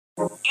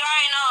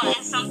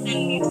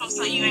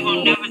something you ain't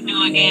gonna never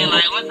do again.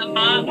 Like, what the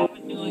fuck?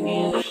 You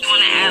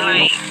wanna act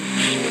like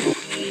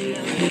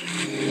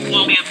you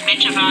wanna be a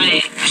bitch about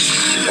it.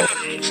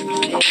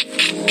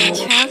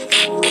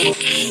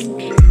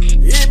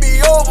 It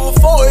be over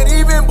before it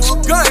even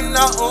begun. I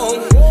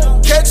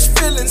catch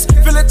feelings,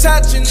 feel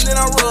attached, and then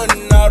I run.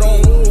 I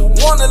don't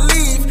wanna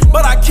leave,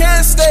 but I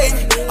can't stay.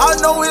 I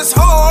know it's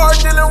hard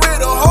dealing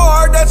with a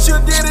heart that you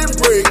didn't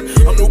break.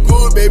 I'm no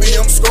good, baby,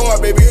 I'm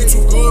scarred, baby, you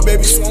too good,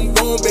 baby, so I'm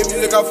gone, baby.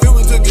 Look, I feel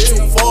we took it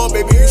too far,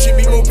 baby. You should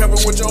be more careful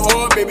with your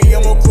heart, baby.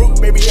 I'm a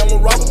crook, baby, I'm a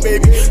robber,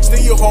 baby.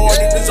 Steal your heart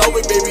and dissolve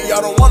it, baby.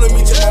 I don't wanna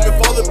meet your mom and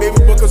father, baby,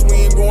 because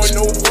we ain't going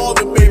no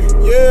farther, baby.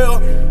 Yeah,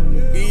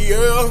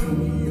 yeah.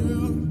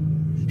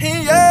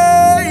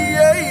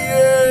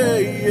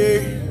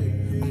 Yeah.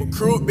 I'm a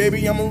crook,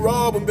 baby, I'm a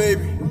robber,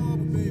 baby.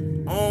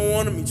 I don't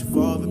wanna meet your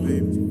father,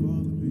 baby.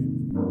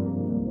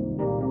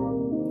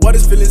 What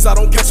is feelings? I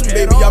don't catch them,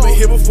 baby. I've been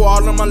here before, I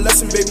learned my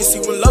lesson, baby. See,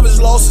 when love is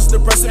lost, it's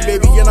depressing,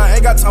 baby. And I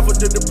ain't got time for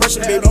the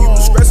depression, baby. You been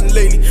stressing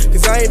lately,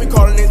 cause I ain't been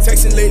calling and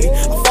texting lately.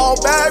 I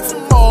fall back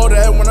from all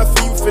that when I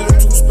feel you feeling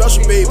too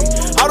special, baby.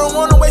 I don't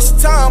wanna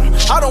waste your time,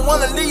 I don't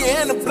wanna leave you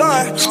in the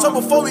blind. So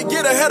before we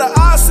get ahead of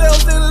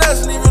ourselves, then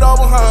let's leave it all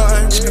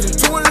behind. Cause I'm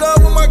too in love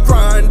with my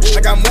grind.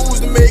 I got moves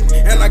to make,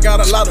 and I got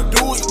a lot of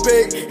dues to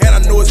pay. And I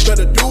know it's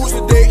better dues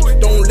today.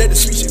 Don't let the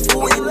sweet shit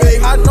fool you,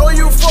 babe. I know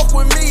you fuck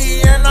with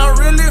me, and I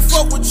really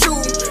fuck with you,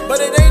 but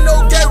it ain't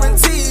no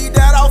guarantee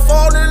that I'll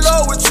fall in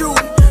love with you.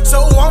 So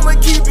I'ma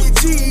keep it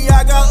G,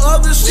 I got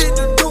other shit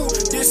to do.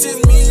 This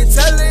is me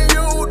telling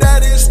you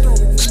that it's true.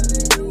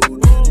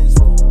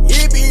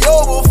 It be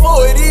over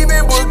before it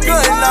even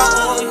begun.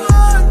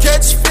 I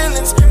catch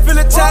feelings, feel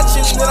attached,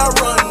 and then I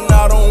run.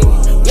 I don't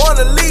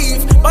wanna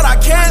leave, but I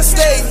can't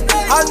stay.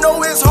 I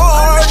know it's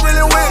hard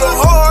dealing with a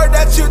heart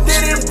that you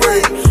didn't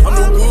break. I'm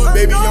no good,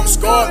 baby, I'm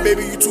scarred,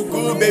 baby, you too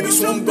good, baby,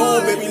 so I'm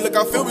gone, baby. Look,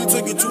 I feel we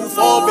took it too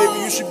far, baby.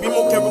 You should be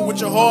more careful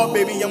with your heart,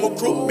 baby. I'm a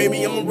crook,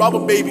 baby, I'm a robber,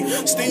 baby.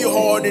 Steal your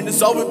heart and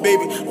dissolve it,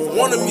 baby. I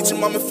wanna meet your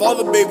mom and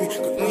father, baby,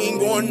 cause we ain't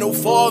going no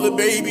farther,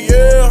 baby,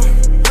 yeah.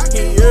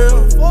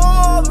 Yeah,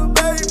 father,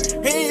 baby,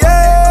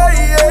 yeah.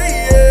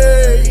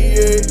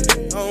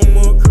 I'm a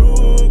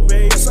crook,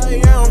 baby,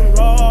 say I'm a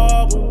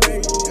robber,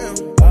 baby.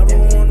 I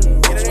don't wanna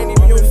meet, it ain't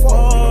even your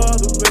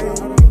father, baby.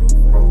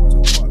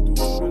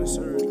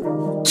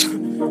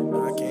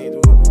 I can't do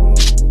it no more.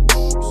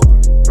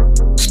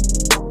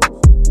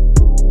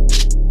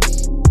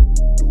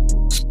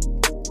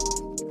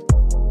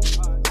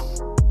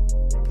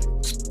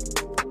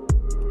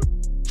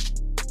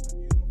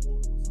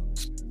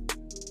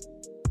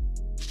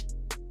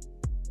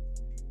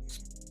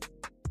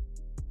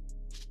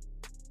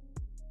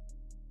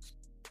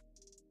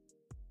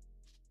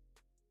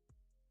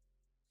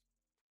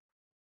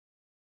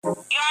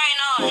 You already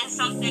know it's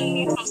something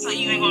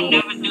you ain't gonna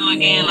never do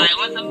again. Like,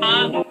 what the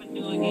fuck?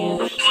 You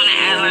wanna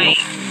act like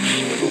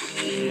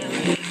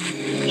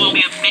you wanna be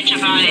a bitch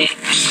about it.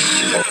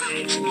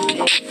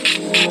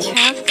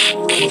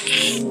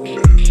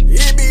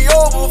 It be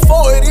over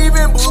before it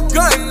even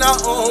begun. I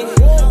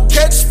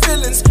catch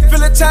feelings,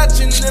 feel attached,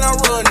 and then I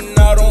run.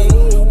 I don't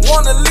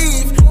wanna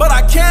leave, but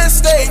I can't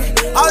stay.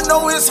 I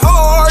know it's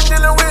hard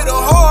dealing with a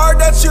heart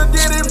that you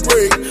didn't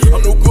break.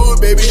 I'm no good,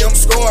 baby, I'm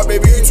scarred,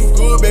 baby, you too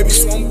good, baby,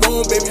 so I'm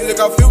gone, baby. Look,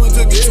 I feel we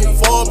took it too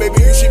far, baby.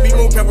 You should be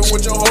more careful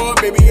with your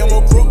heart, baby. I'm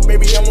a crook,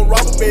 baby, I'm a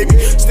robber, baby.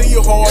 Steal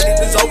your heart and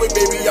dissolve it,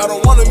 baby. I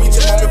don't wanna meet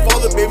your mom and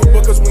father, baby,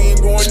 because we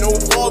ain't going no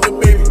farther,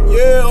 baby.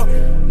 Yeah.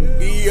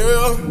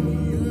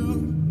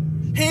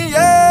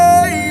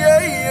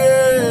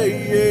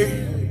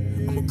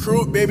 I'm a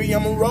crook, baby,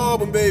 I'm a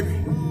robber, baby.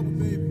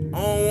 I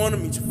don't wanna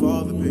meet your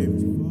father,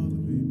 baby.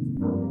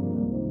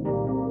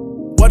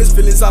 What is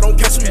feelings? I don't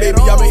catch them, baby.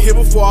 I've been here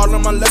before, I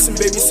learned my lesson,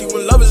 baby. See,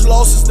 when love is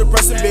lost, it's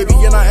depressing, baby.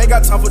 And I ain't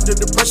got time for the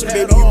depression,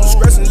 baby. You been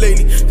stressing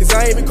lately, cause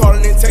I ain't been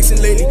calling and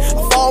texting lately. I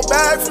fall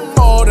back from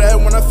all that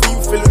when I feel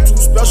you feeling too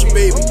special,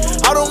 baby.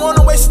 I don't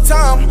wanna waste your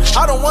time,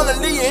 I don't wanna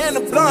leave you in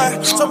the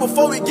blind. So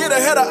before we get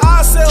ahead of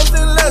ourselves,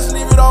 then let's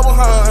leave it all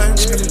behind.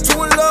 Cause I'm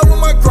too in love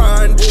with my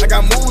grind. I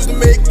got moves to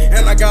make,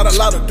 and I got a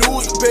lot of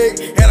dues to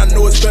pay. And I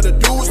know it's better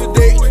dues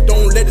today.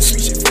 Don't let the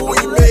sweet shit fool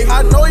you, babe.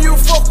 I know you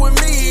fuck with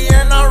me,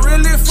 and I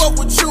really fuck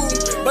with you,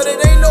 but it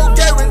ain't no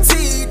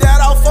guarantee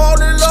that I'll fall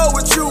in love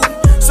with you.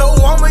 So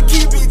I'ma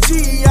keep it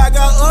G, I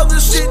got other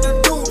shit to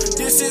do.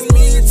 This is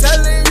me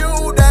telling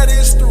you that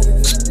it's true.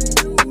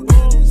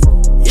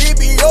 It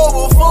be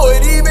over before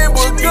it even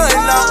begun.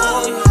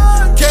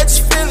 I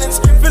catch feelings,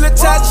 feel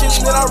attached, and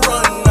then I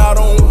run. I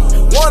don't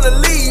wanna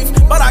leave,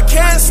 but I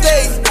can't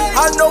stay.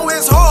 I know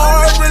it's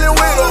hard dealing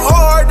with a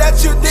heart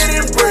that you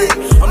didn't break.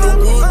 I'm no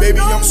good, baby,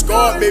 I'm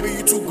scarred, baby,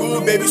 you too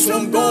good, baby, so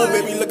I'm gone,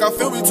 baby. Look, I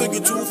feel we took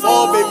it too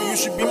far, baby. You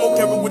should be more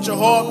careful with your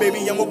heart,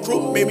 baby. I'm a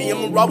crook, baby,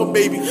 I'm a robber,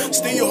 baby.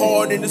 Steal your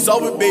heart and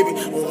dissolve it, baby.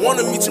 I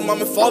wanna meet your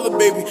mom and father,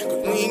 baby,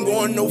 cause we ain't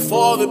going no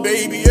farther,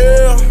 baby,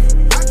 yeah.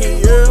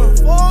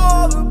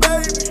 Father,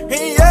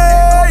 baby,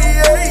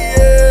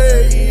 yeah.